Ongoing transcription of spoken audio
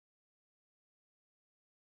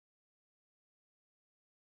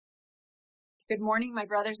Good morning, my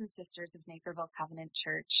brothers and sisters of Naperville Covenant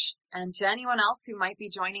Church, and to anyone else who might be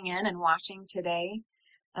joining in and watching today,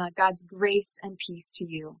 God's grace and peace to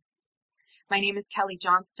you. My name is Kelly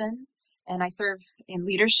Johnston, and I serve in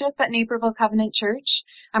leadership at Naperville Covenant Church.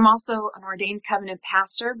 I'm also an ordained covenant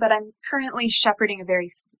pastor, but I'm currently shepherding a very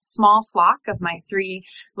small flock of my 3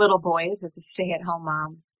 little boys as a stay-at-home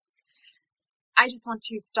mom. I just want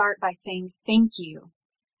to start by saying thank you.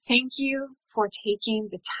 Thank you for taking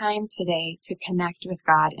the time today to connect with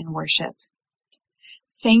God in worship.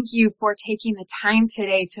 Thank you for taking the time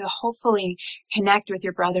today to hopefully connect with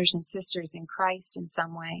your brothers and sisters in Christ in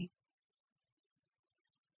some way.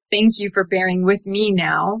 Thank you for bearing with me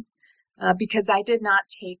now, because I did not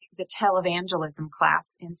take the televangelism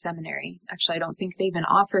class in seminary. Actually, I don't think they even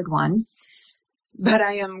offered one. But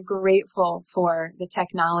I am grateful for the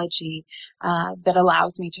technology that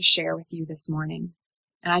allows me to share with you this morning.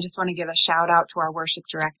 And I just want to give a shout out to our worship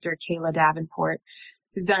director, Kayla Davenport,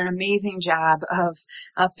 who's done an amazing job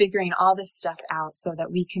of figuring all this stuff out so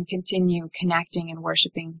that we can continue connecting and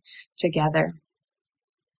worshiping together.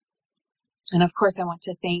 And of course, I want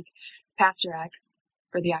to thank Pastor X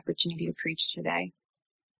for the opportunity to preach today.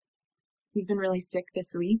 He's been really sick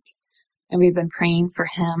this week, and we've been praying for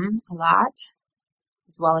him a lot,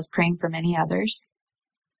 as well as praying for many others.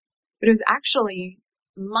 But it was actually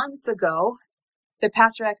months ago that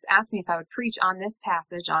Pastor X asked me if I would preach on this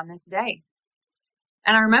passage on this day.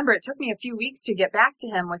 And I remember it took me a few weeks to get back to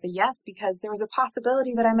him with a yes, because there was a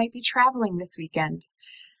possibility that I might be traveling this weekend.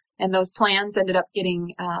 And those plans ended up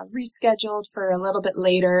getting rescheduled for a little bit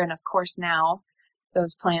later. And of course now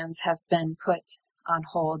those plans have been put on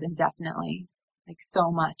hold indefinitely, like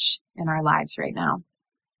so much in our lives right now.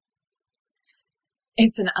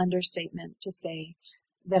 It's an understatement to say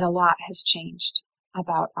that a lot has changed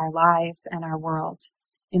about our lives and our world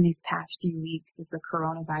in these past few weeks as the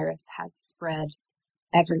coronavirus has spread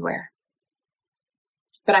everywhere.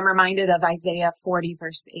 But I'm reminded of Isaiah 40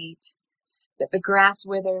 verse 8, that the grass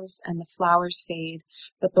withers and the flowers fade,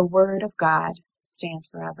 but the word of God stands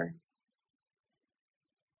forever.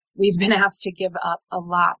 We've been asked to give up a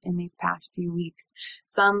lot in these past few weeks,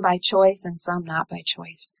 some by choice and some not by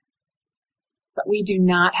choice. But we do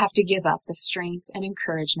not have to give up the strength and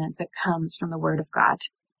encouragement that comes from the Word of God.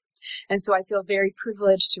 And so I feel very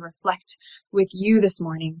privileged to reflect with you this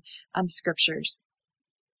morning on the Scriptures.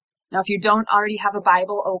 Now, if you don't already have a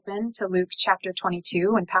Bible open to Luke chapter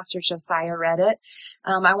 22, when Pastor Josiah read it,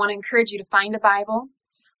 I want to encourage you to find a Bible,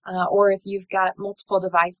 or if you've got multiple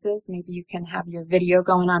devices, maybe you can have your video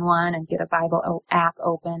going on one and get a Bible app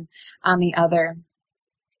open on the other.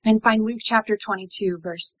 And find Luke chapter 22,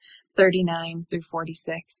 verse 39 through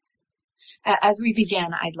 46. As we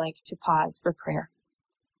begin, I'd like to pause for prayer.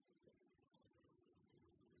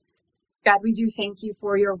 God, we do thank you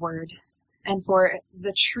for your word and for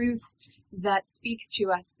the truth that speaks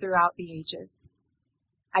to us throughout the ages.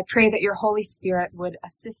 I pray that your Holy Spirit would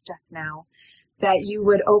assist us now, that you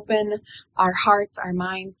would open our hearts, our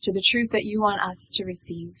minds to the truth that you want us to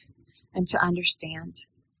receive and to understand.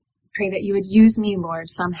 Pray that you would use me, Lord,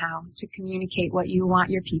 somehow to communicate what you want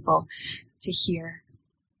your people to hear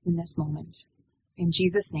in this moment. In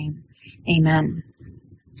Jesus' name, amen.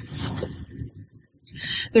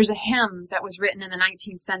 There's a hymn that was written in the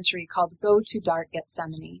 19th century called Go to Dark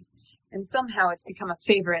Gethsemane, and somehow it's become a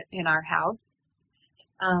favorite in our house.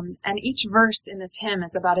 And each verse in this hymn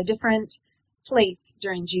is about a different place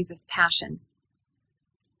during Jesus' passion.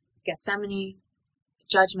 Gethsemane, the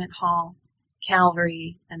judgment hall,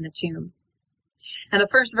 Calvary, and the tomb. And the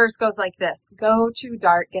first verse goes like this: Go to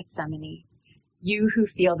dark Gethsemane, you who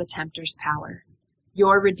feel the tempter's power.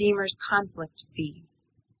 Your Redeemer's conflict see.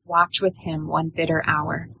 Watch with him one bitter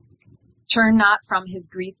hour. Turn not from his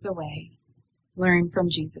griefs away. Learn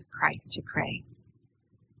from Jesus Christ to pray.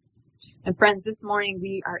 And friends, this morning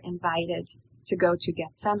we are invited to go to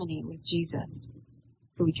Gethsemane with Jesus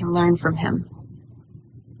so we can learn from him.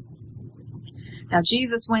 Now,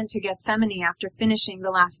 Jesus went to Gethsemane after finishing the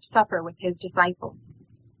Last Supper with his disciples.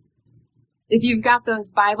 If you've got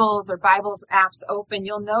those Bibles or Bibles apps open,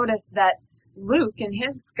 you'll notice that Luke in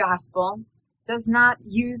his gospel does not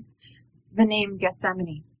use the name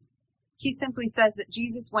Gethsemane. He simply says that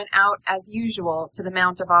Jesus went out as usual to the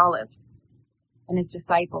Mount of Olives, and his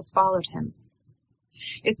disciples followed him.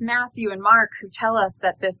 It's Matthew and Mark who tell us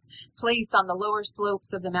that this place on the lower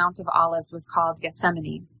slopes of the Mount of Olives was called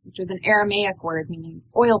Gethsemane, which was an Aramaic word meaning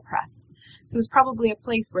oil press. So it was probably a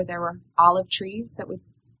place where there were olive trees that would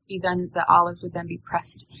be then, the olives would then be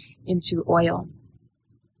pressed into oil.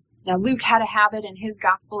 Now, Luke had a habit in his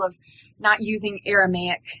gospel of not using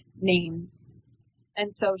Aramaic names.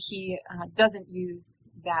 And so he doesn't use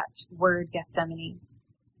that word Gethsemane.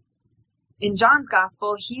 In John's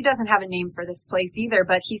gospel, he doesn't have a name for this place either,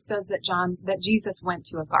 but he says that Jesus went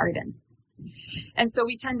to a garden. And so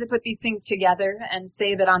we tend to put these things together and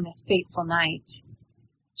say that on this fateful night,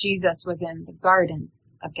 Jesus was in the Garden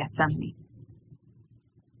of Gethsemane.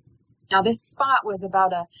 Now, this spot was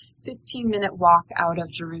about a 15-minute walk out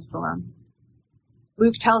of Jerusalem.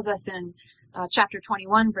 Luke tells us in chapter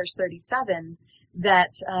 21, verse 37,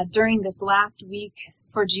 that during this last week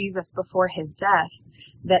for Jesus before his death,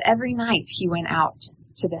 that every night he went out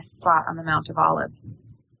to this spot on the Mount of Olives.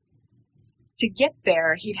 To get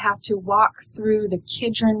there, he'd have to walk through the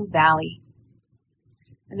Kidron Valley.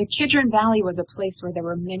 And the Kidron Valley was a place where there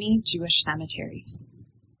were many Jewish cemeteries.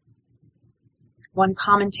 One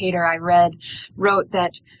commentator I read wrote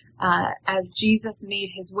that as Jesus made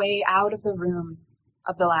his way out of the room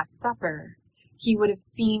of the Last Supper, he would have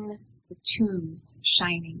seen the tombs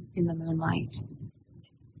shining in the moonlight.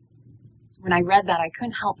 When I read that, I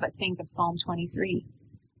couldn't help but think of Psalm 23.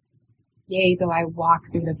 Yea, though I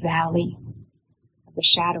walk through the valley of the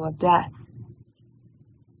shadow of death,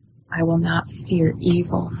 I will not fear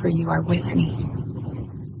evil, for you are with me.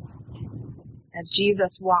 As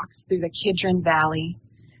Jesus walks through the Kidron Valley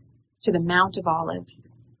to the Mount of Olives,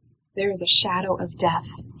 there is a shadow of death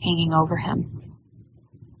hanging over him.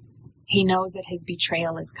 He knows that his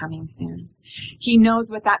betrayal is coming soon. He knows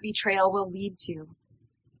what that betrayal will lead to.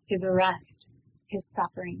 His arrest, his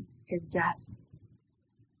suffering, his death.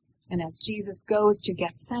 And as Jesus goes to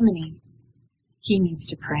Gethsemane, he needs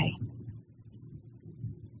to pray.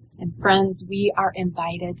 And friends, we are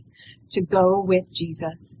invited to go with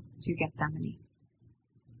Jesus to Gethsemane.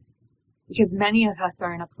 Because many of us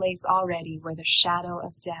are in a place already where the shadow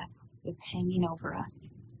of death is hanging over us.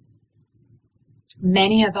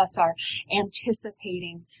 Many of us are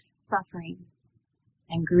anticipating suffering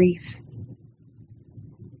and grief.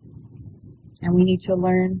 And we need to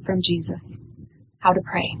learn from Jesus how to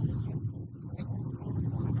pray.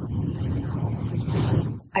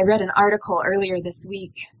 I read an article earlier this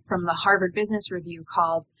week from the Harvard Business Review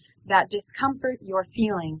called "That Discomfort You're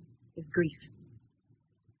Feeling is Grief."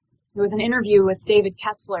 It was an interview with David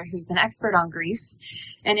Kessler, who's an expert on grief,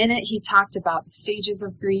 and in it he talked about the stages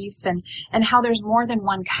of grief and how there's more than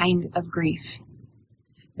one kind of grief.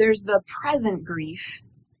 There's the present grief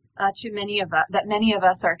that many of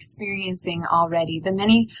us are experiencing already, the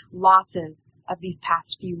many losses of these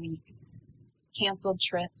past few weeks. Canceled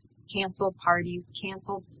trips, canceled parties,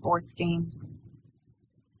 canceled sports games.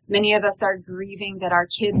 Many of us are grieving that our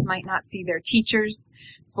kids might not see their teachers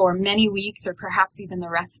for many weeks or perhaps even the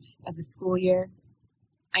rest of the school year.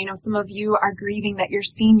 I know some of you are grieving that your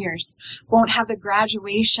seniors won't have the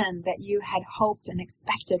graduation that you had hoped and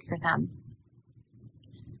expected for them.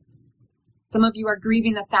 Some of you are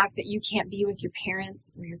grieving the fact that you can't be with your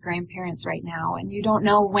parents or your grandparents right now, and you don't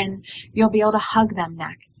know when you'll be able to hug them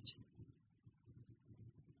next.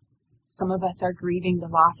 Some of us are grieving the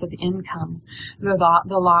loss of income,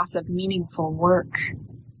 the loss of meaningful work.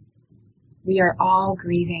 We are all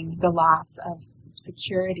grieving the loss of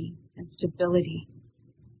security and stability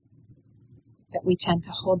that we tend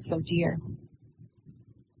to hold so dear.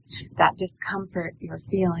 That discomfort you're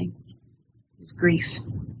feeling is grief.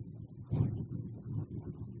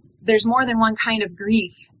 There's more than one kind of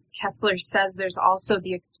grief. Kessler says there's also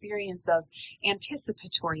the experience of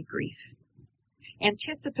anticipatory grief.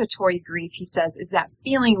 Anticipatory grief, he says, is that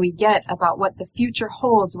feeling we get about what the future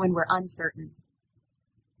holds when we're uncertain.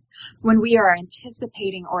 When we are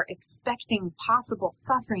anticipating or expecting possible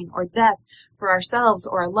suffering or death for ourselves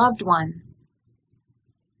or a loved one,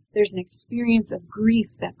 there's an experience of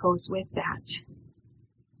grief that goes with that.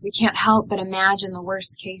 We can't help but imagine the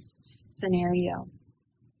worst case scenario.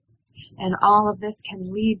 And all of this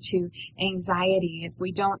can lead to anxiety if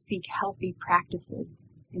we don't seek healthy practices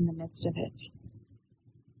in the midst of it.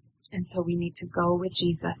 And so we need to go with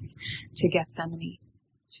Jesus to Gethsemane,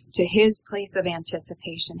 to his place of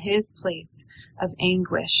anticipation, his place of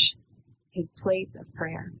anguish, his place of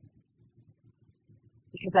prayer.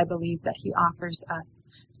 Because I believe that he offers us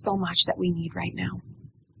so much that we need right now.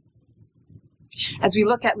 As we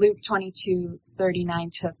look at Luke 22:39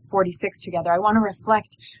 to 46 together, I want to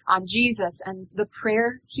reflect on Jesus and the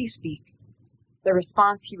prayer he speaks, the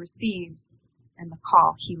response he receives, and the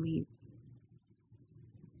call he leads.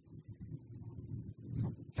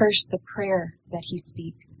 First, the prayer that he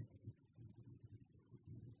speaks.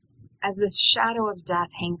 As this shadow of death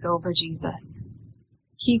hangs over Jesus,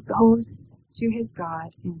 he goes to his God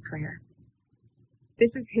in prayer.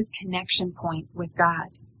 This is his connection point with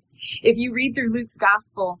God. If you read through Luke's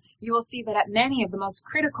gospel, you will see that at many of the most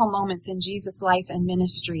critical moments in Jesus' life and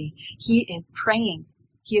ministry, he is praying.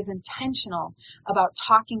 He is intentional about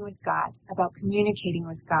talking with God, about communicating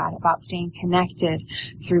with God, about staying connected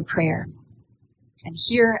through prayer. And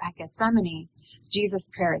here at Gethsemane,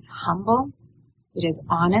 Jesus' prayer is humble, it is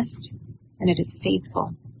honest, and it is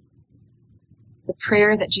faithful. The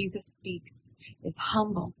prayer that Jesus speaks is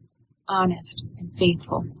humble, honest, and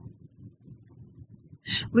faithful.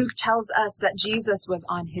 Luke tells us that Jesus was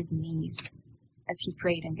on his knees as he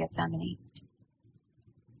prayed in Gethsemane.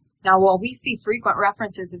 Now, while we see frequent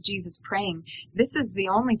references of Jesus praying, this is the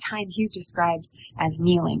only time he's described as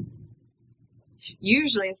kneeling.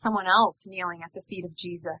 Usually it's someone else kneeling at the feet of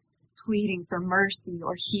Jesus, pleading for mercy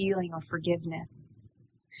or healing or forgiveness.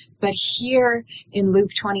 But here in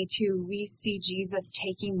Luke 22, we see Jesus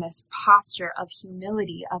taking this posture of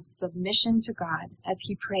humility, of submission to God as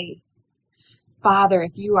he prays. Father,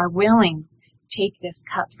 if you are willing, take this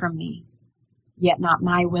cup from me, yet not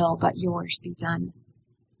my will, but yours be done.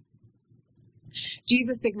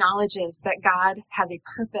 Jesus acknowledges that God has a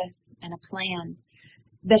purpose and a plan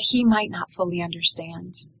that he might not fully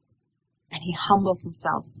understand, and he humbles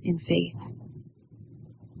himself in faith.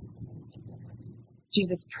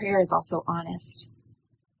 Jesus' prayer is also honest.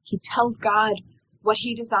 He tells God what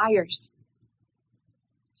he desires.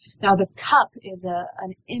 Now, the cup is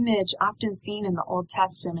an image often seen in the Old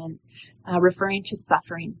Testament, referring to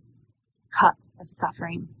suffering, cup of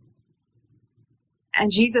suffering. And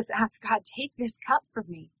Jesus asked God, take this cup from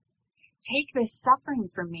me. Take this suffering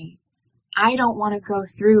from me. I don't want to go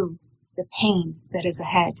through the pain that is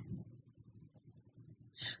ahead.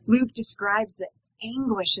 Luke describes the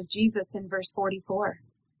anguish of Jesus in verse 44,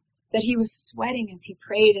 that he was sweating as he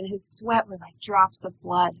prayed, and his sweat were like drops of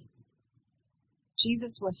blood.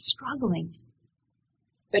 Jesus was struggling,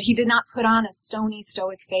 but he did not put on a stony,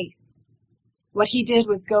 stoic face. What he did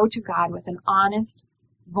was go to God with an honest,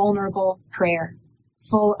 vulnerable prayer,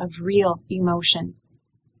 full of real emotion.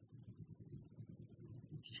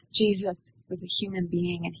 Jesus was a human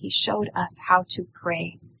being, and he showed us how to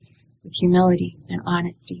pray with humility and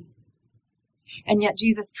honesty. And yet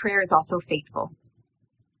Jesus' prayer is also faithful.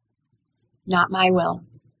 Not my will,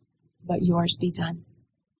 but yours be done.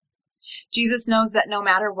 Jesus knows that no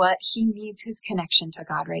matter what, he needs his connection to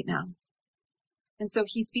God right now. And so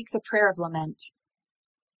he speaks a prayer of lament.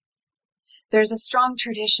 There's a strong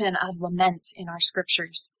tradition of lament in our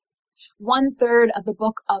scriptures. 1/3 of the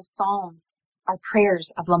book of Psalms are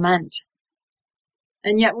prayers of lament.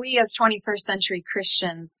 And yet we as 21st century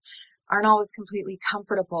Christians aren't always completely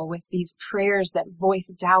comfortable with these prayers that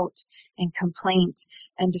voice doubt and complaint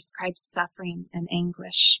and describe suffering and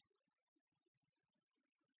anguish.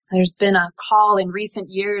 There's been a call in recent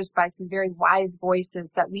years by some very wise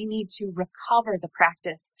voices that we need to recover the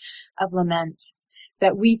practice of lament,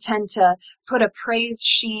 that we tend to put a praise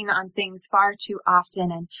sheen on things far too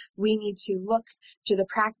often, and we need to look to the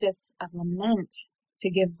practice of lament to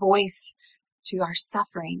give voice to our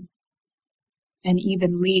suffering and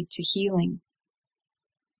even lead to healing.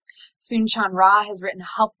 Soon-Chan Ra has written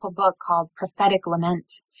a helpful book called Prophetic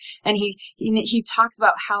Lament, and he talks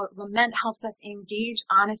about how lament helps us engage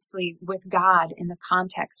honestly with God in the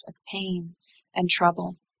context of pain and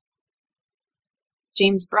trouble.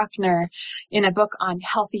 James Bruckner, in a book on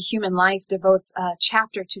healthy human life, devotes a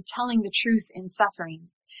chapter to telling the truth in suffering,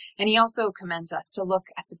 and he also commends us to look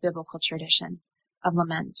at the biblical tradition of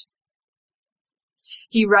lament.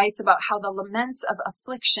 He writes about how the laments of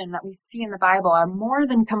affliction that we see in the Bible are more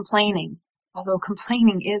than complaining, although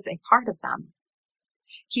complaining is a part of them.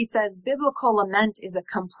 He says biblical lament is a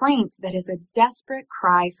complaint that is a desperate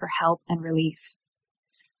cry for help and relief.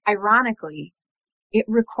 Ironically, it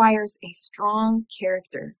requires a strong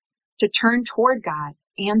character to turn toward God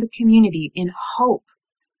and the community in hope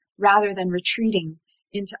rather than retreating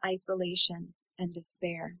into isolation and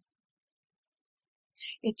despair.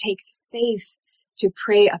 It takes faith to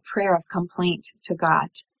pray a prayer of complaint to God.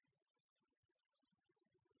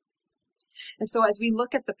 And so as we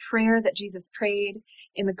look at the prayer that Jesus prayed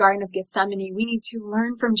in the Garden of Gethsemane, we need to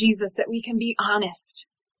learn from Jesus that we can be honest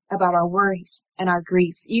about our worries and our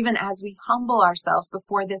grief, even as we humble ourselves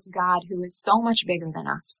before this God who is so much bigger than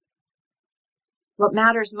us. What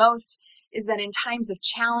matters most is that in times of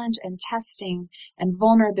challenge and testing and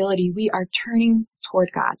vulnerability, we are turning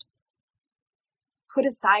toward God. Put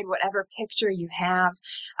aside whatever picture you have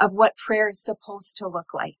of what prayer is supposed to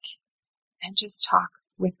look like and just talk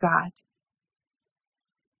with God.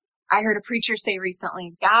 I heard a preacher say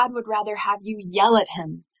recently, God would rather have you yell at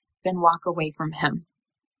him than walk away from him.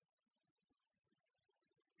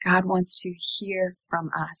 God wants to hear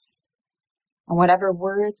from us. And whatever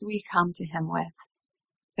words we come to him with,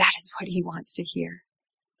 that is what he wants to hear,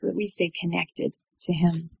 so that we stay connected to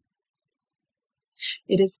him.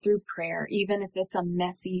 It is through prayer, even if it's a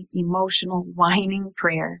messy, emotional, whining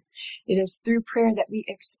prayer. It is through prayer that we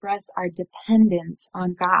express our dependence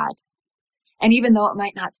on God. And even though it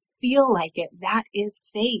might not feel like it, that is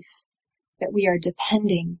faith, that we are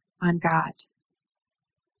depending on God.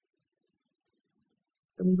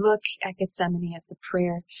 So we look at Gethsemane, at the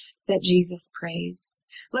prayer that Jesus prays.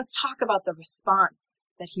 Let's talk about the response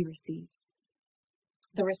that he receives.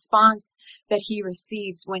 The response that he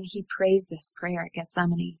receives when he prays this prayer at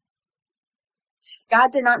Gethsemane.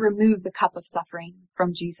 God did not remove the cup of suffering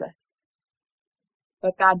from Jesus,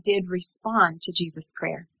 but God did respond to Jesus'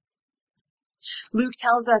 prayer. Luke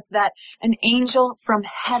tells us that an angel from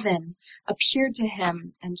heaven appeared to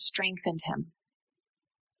him and strengthened him.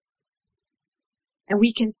 And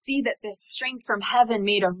we can see that this strength from heaven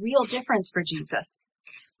made a real difference for Jesus.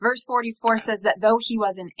 Verse 44 says that though he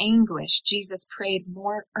was in anguish, Jesus prayed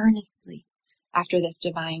more earnestly after this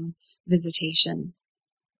divine visitation.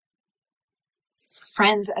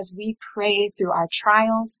 Friends, as we pray through our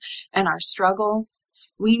trials and our struggles,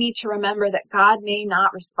 we need to remember that God may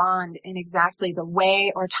not respond in exactly the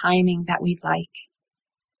way or timing that we'd like,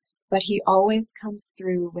 but he always comes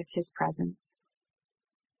through with his presence.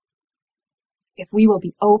 If we will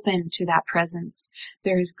be open to that presence,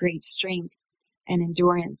 there is great strength and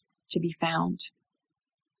endurance to be found.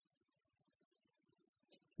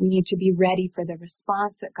 We need to be ready for the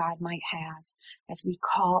response that God might have as we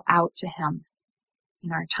call out to him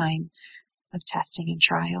in our time of testing and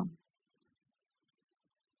trial.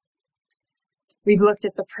 We've looked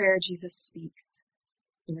at the prayer Jesus speaks,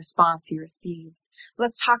 the response he receives.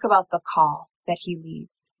 Let's talk about the call that he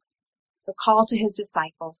leads. The call to his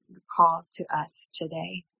disciples, the call to us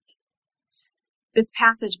today. This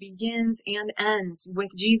passage begins and ends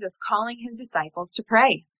with Jesus calling his disciples to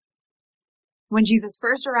pray. When Jesus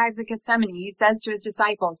first arrives at Gethsemane, he says to his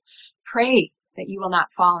disciples, "Pray that you will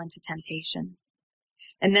not fall into temptation."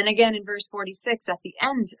 And then again in verse 46, at the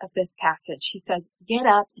end of this passage, he says, "Get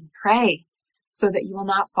up and pray so that you will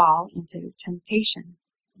not fall into temptation."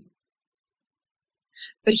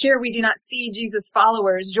 But here we do not see Jesus'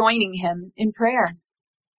 followers joining him in prayer.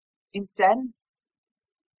 Instead,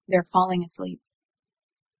 they're falling asleep.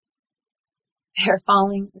 They're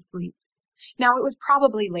falling asleep. Now, it was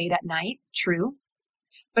probably late at night, true,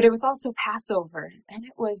 but it was also Passover, and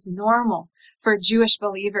it was normal for Jewish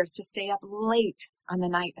believers to stay up late on the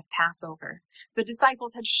night of Passover. The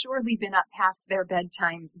disciples had surely been up past their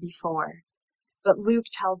bedtime before, but Luke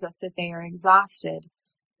tells us that they are exhausted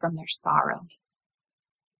from their sorrow.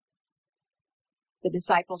 The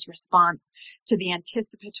disciples' response to the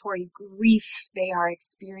anticipatory grief they are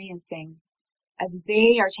experiencing as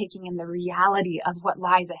they are taking in the reality of what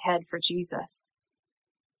lies ahead for Jesus.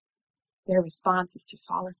 Their response is to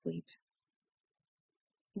fall asleep.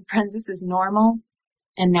 And friends, this is normal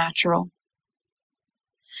and natural.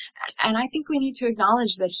 And I think we need to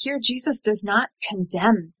acknowledge that here Jesus does not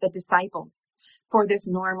condemn the disciples for this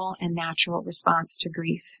normal and natural response to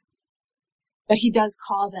grief. But he does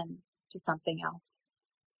call them to something else.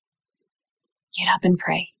 Get up and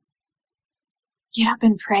pray. Get up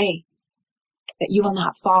and pray that you will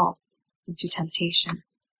not fall into temptation.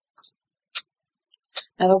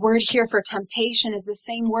 Now, the word here for temptation is the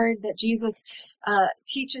same word that Jesus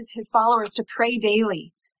teaches his followers to pray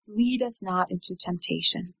daily. Lead us not into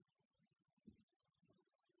temptation.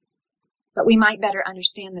 But we might better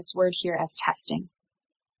understand this word here as testing.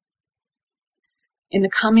 In the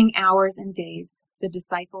coming hours and days, the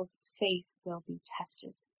disciples' faith will be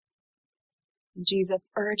tested. And Jesus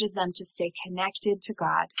urges them to stay connected to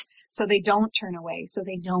God so they don't turn away, so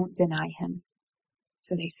they don't deny him,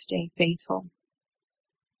 so they stay faithful.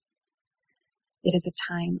 It is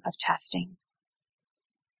a time of testing.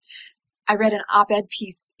 I read an op-ed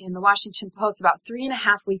piece in the Washington Post about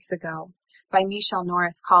 3.5 weeks ago by Michelle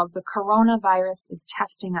Norris called "The Coronavirus is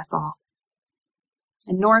Testing Us All."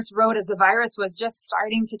 And Norris wrote, as the virus was just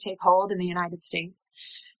starting to take hold in the United States,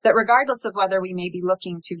 that regardless of whether we may be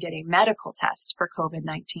looking to get a medical test for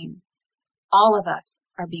COVID-19, all of us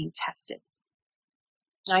are being tested.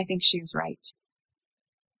 And I think she was right.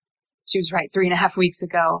 She was right 3.5 weeks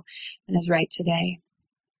ago and is right today.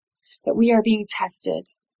 That we are being tested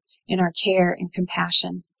in our care and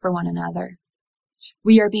compassion for one another.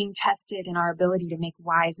 We are being tested in our ability to make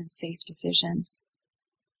wise and safe decisions.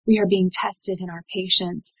 We are being tested in our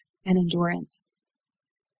patience and endurance.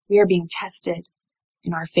 We are being tested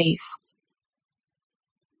in our faith.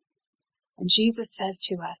 And Jesus says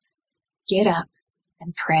to us, get up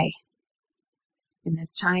and pray. in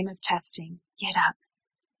this time of testing, get up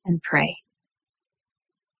and pray.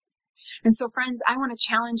 And so, friends, I want to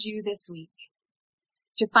challenge you this week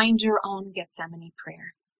to find your own Gethsemane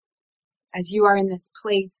prayer as you are in this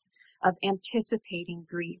place of anticipating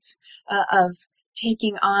grief, of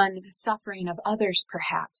taking on the suffering of others,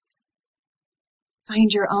 perhaps.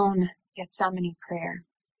 Find your own Gethsemane prayer.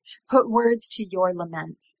 Put words to your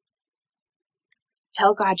lament.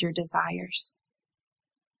 Tell God your desires.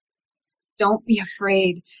 Don't be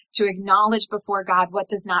afraid to acknowledge before God what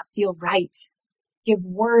does not feel right. Give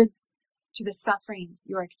words to the suffering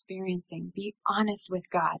you're experiencing. Be honest with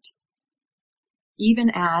God, even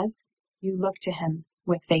as you look to Him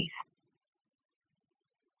with faith.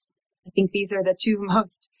 I think these are the two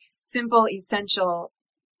most simple, essential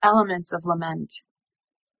elements of lament.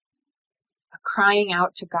 A crying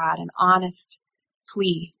out to God, an honest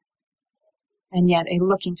plea, and yet a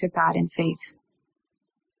looking to God in faith.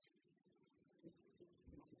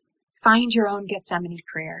 Find your own Gethsemane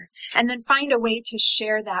prayer, and then find a way to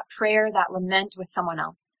share that prayer, that lament with someone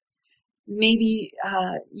else. Maybe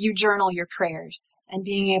you journal your prayers, and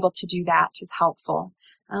being able to do that is helpful.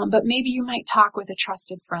 But maybe you might talk with a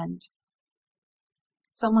trusted friend,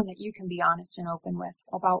 someone that you can be honest and open with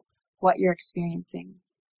about what you're experiencing.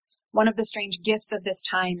 One of the strange gifts of this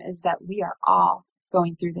time is that we are all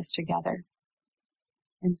going through this together.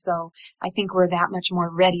 And so I think we're that much more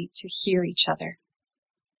ready to hear each other.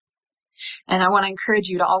 And I want to encourage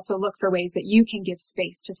you to also look for ways that you can give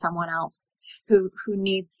space to someone else who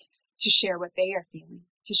needs to share what they are feeling,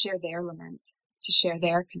 to share their lament, to share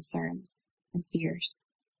their concerns and fears.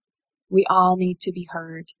 We all need to be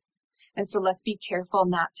heard. And so let's be careful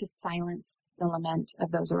not to silence the lament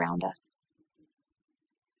of those around us.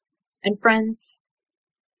 And friends,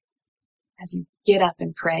 as you get up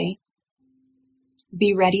and pray,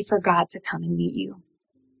 be ready for God to come and meet you.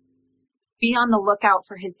 Be on the lookout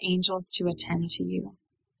for His angels to attend to you.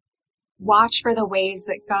 Watch for the ways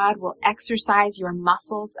that God will exercise your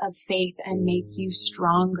muscles of faith and make you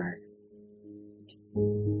stronger.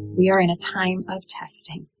 We are in a time of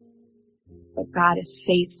testing, but God is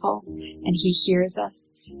faithful and He hears us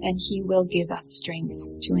and He will give us strength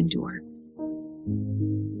to endure.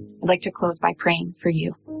 I'd like to close by praying for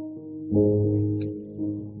you.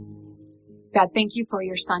 God, thank you for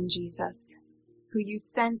your Son, Jesus, who you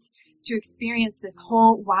sent to experience this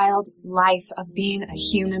whole wild life of being a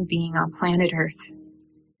human being on planet Earth.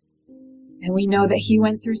 And we know that He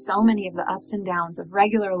went through so many of the ups and downs of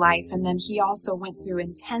regular life, and then He also went through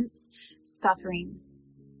intense suffering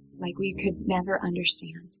like we could never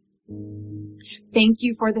understand. Thank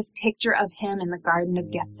you for this picture of Him in the Garden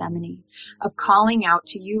of Gethsemane, of calling out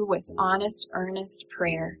to you with honest, earnest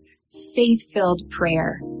prayer, faith-filled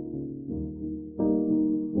prayer.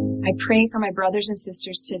 I pray for my brothers and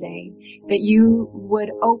sisters today that you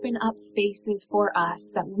would open up spaces for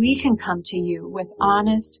us, that we can come to you with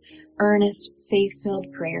honest, earnest,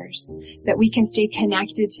 faith-filled prayers, that we can stay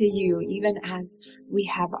connected to you even as we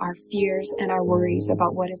have our fears and our worries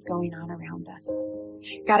about what is going on around us.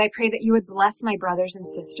 God, I pray that you would bless my brothers and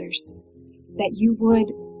sisters, that you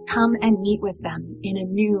would come and meet with them in a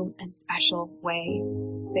new and special way,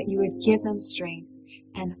 that you would give them strength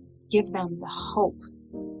and give them the hope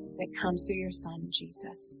that comes through your Son,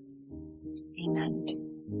 Jesus. Amen.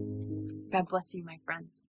 God bless you, my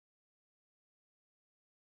friends.